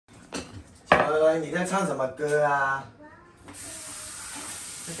来，你在唱什么歌啊？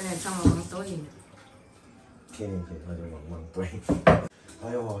我在那唱汪汪队。听一听，他就汪汪队。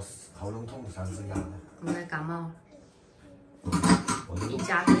哎呦，我喉咙痛，3次哑了。你在感冒？我是一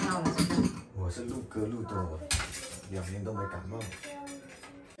家都到了这个。我是录歌录多了，2年都没感冒。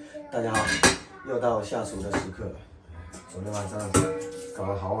大家好，又到下厨的时刻了。昨天晚上搞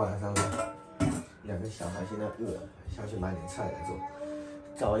了好晚上了，2个小孩现在饿了，下去买点菜来做。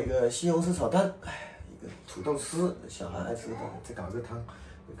找一个西红柿炒蛋，一个土豆丝，小孩爱吃的，再搞一个汤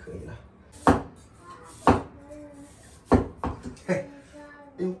就可以了。嘿，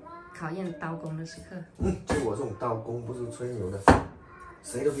考验刀工的时刻。就我这种刀工不是吹牛的，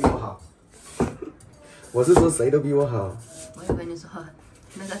谁都比我好。我是说谁都比我好。我以为你说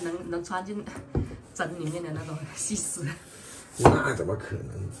那个能穿进针里面的那种细丝。那怎么可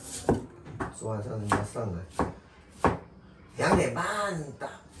能？昨晚上人家上来2点半的，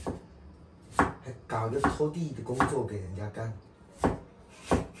还搞个拖地的工作给人家干。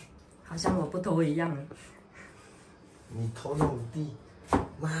好像我不拖一样。你拖那种地，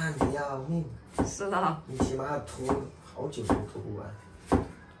慢的要命。是的。你起码要拖好久都拖不完。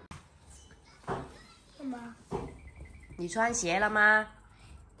什么？你穿鞋了吗？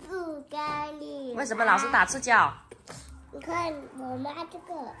不该你。为什么老是打赤脚？你看我妈这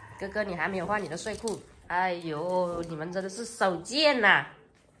个。哥哥，你还没有换你的睡裤。哎呦，你们真的是手贱呐！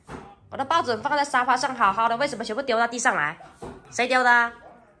我的抱枕放在沙发上好好的，为什么全部丢到地上来？谁丢的？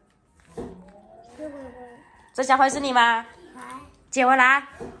这下会是你吗？捡回来。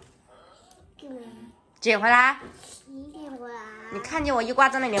捡回来。你看见我衣挂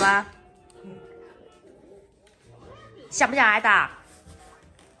在那里吗？想不想挨打？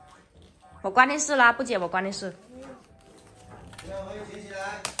我关电视啦，不捡我关电视。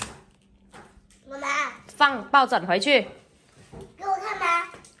妈妈，放抱枕回去。给我看吧。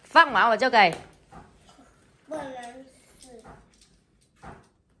放完我就给。不能是。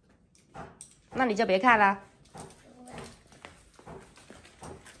那你就别看了。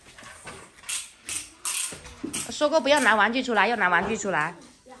我说过不要拿玩具出来，又拿玩具出来。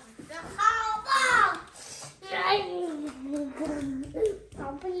好棒！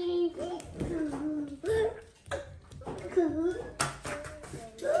好不一。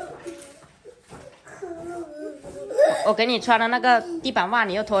我给你穿的那个地板袜，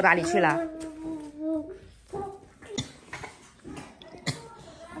你又拖哪里去了？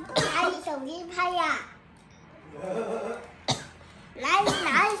拿你手机拍呀！拿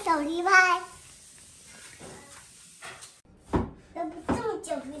你手机拍。要不这么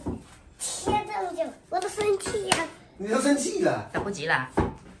久，贴这么久，我都生气呀！你都生气了？等不及了。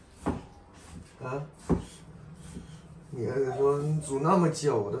啊？你儿子说你煮那么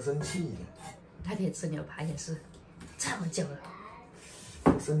久，我都生气了。那天吃牛排也是。这么久了，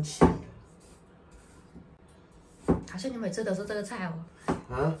我生气了。好像你每次都是这个菜哦。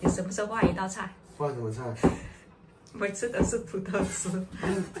啊？你什么时候换一道菜？换什么菜？每次都是土豆丝。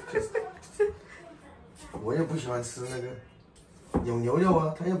我又不喜欢吃那个，有牛肉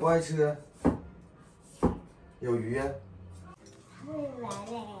啊，他又不爱吃啊。有鱼啊。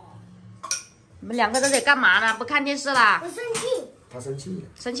你们2个在这里干嘛呢？不看电视啦？我生气。他生气了。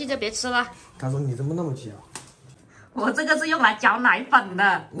生气就别吃了。他说你怎么那么嚼？我这个是用来搅奶粉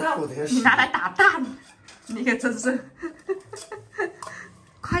的。那我等下你拿来打蛋，你可真是。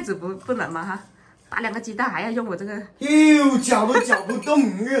筷子不能吗？哈，打2个鸡蛋还要用我这个。又搅都搅不动，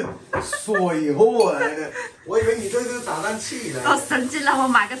水货来的。我以为你这是打蛋器来的。我神经了，我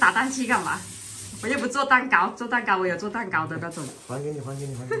买个打蛋器干嘛？我又不做蛋糕，做蛋糕我有做蛋糕的那种。还给你，还给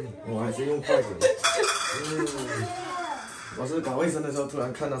你，还给你。我还是用筷子的。我是搞卫生的时候，突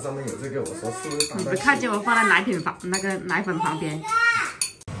然看到上面有这个，我说是不是打蛋器？你不看见我放在那个奶粉旁边？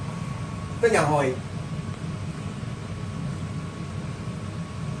得2開。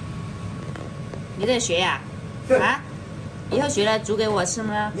你在学呀？啊？以後學了煮給我吃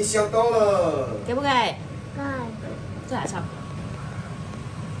嗎？你想到了。給不給？哎。這還唱。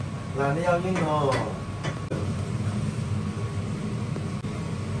懶得要硬哦。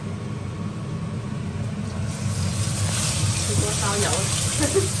吃多燒油。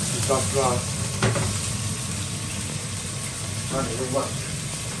是啊。那你就忘。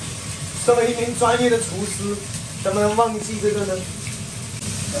身为一名专业的厨师，怎么能忘记这个呢？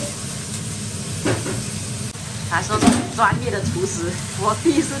他说是专业的厨师，我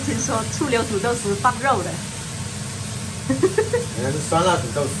第一次听说醋溜土豆丝放肉的。原来是酸辣土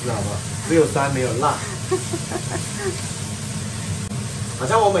豆丝，好不好？只有酸没有辣。好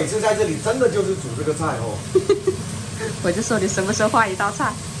像我每次在这里真的就是煮这个菜哦。我就说你什么时候换一道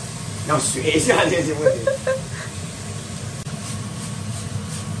菜？要学一下这些问题。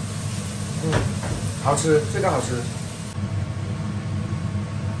好吃，这个好吃。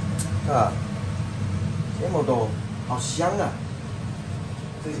啊，这么多，好香啊！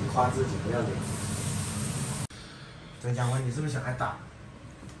自己夸自己不要脸。曾江辉，你是不是想挨打？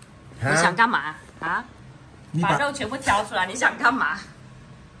你想干嘛啊？你把肉全部挑出来，你想干嘛？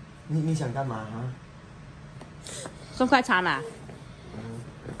你想干嘛啊？送快餐啊？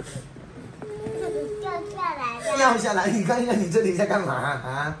掉下来了。掉下来，你看一下你这里在干嘛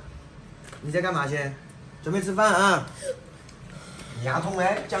啊？你在干嘛先？准备吃饭啊？你牙痛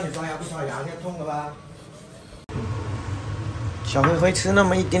没？叫你刷牙不刷牙，现在痛了吧？小灰灰吃那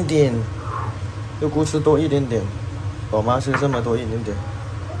么一点点，又咕吃多一点点，宝妈吃这么多一点点，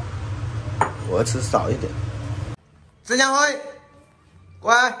我吃少一点。曾江辉，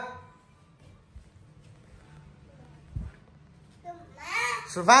乖，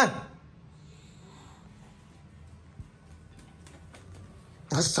吃饭。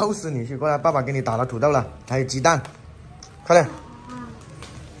他收拾你去，过来，爸爸给你打了土豆了，还有鸡蛋，快点，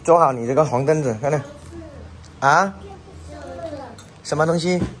做好你这个黄墩子，快点。啊？什么东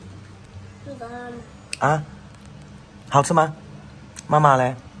西？啊？好吃吗？妈妈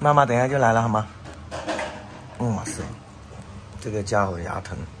嘞？妈妈等一下就来了，好吗？哇塞，这个家伙牙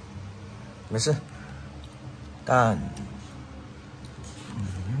疼，没事。蛋，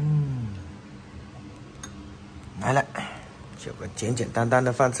来了。就个简简单单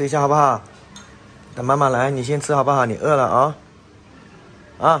的饭吃一下好不好？等妈妈来，你先吃好不好？你饿了啊？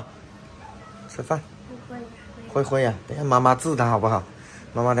啊，吃饭。灰灰呀，等下妈妈治他好不好？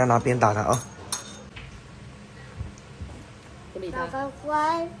妈妈等下拿鞭打他啊。不理他。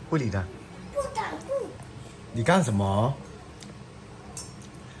乖。不理他。不打不。你干什么？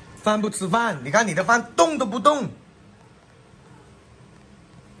饭不吃饭？你看你的饭动都不动。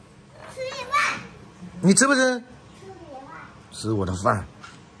吃一半。你吃不吃？吃我的饭，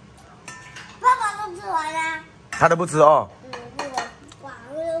爸爸都吃完了。他都不吃哦。我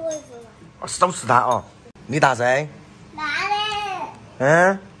会吃了。我收拾他哦。你打谁？哪里？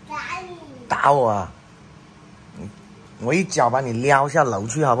嗯？哪里？打我啊！我一脚把你撩下楼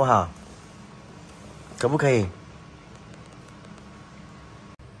去好不好？可不可以？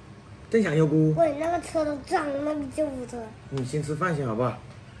正想优姑。喂，那个车都撞了，那个救护车。你先吃饭先好不好？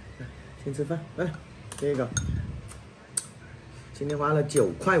先吃饭，来，这个。今天花了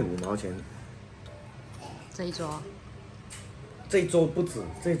9块5毛钱，这一桌，这一桌不止，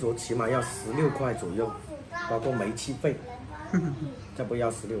这一桌起码要16块左右，包括煤气费，这不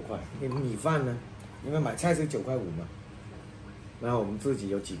要16块。那米饭呢？因为买菜是9块5嘛，然后我们自己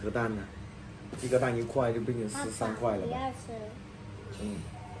有几颗蛋呢？一个蛋1块就变成13块了呗。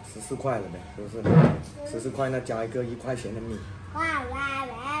14块了呗，是不是？14块那加一个1块钱的米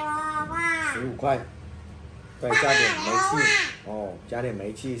，15块。再加点煤气，哦，加点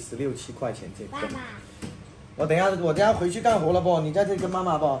煤气16、7块钱这个。我等下回去干活了不？你在这里跟妈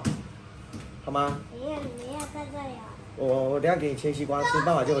妈不？好吗？你也在这里啊。我等下给你切西瓜，吃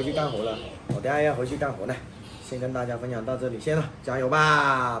饭我就回去干活了。我等下要回去干活了，先跟大家分享到这里，先了，加油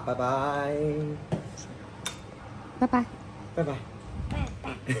吧，拜拜，拜拜，拜拜，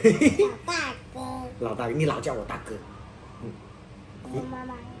大哥。老大，你老叫我大哥，我妈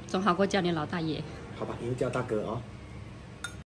妈。总好过叫你老大爷。好吧，以后叫大哥啊。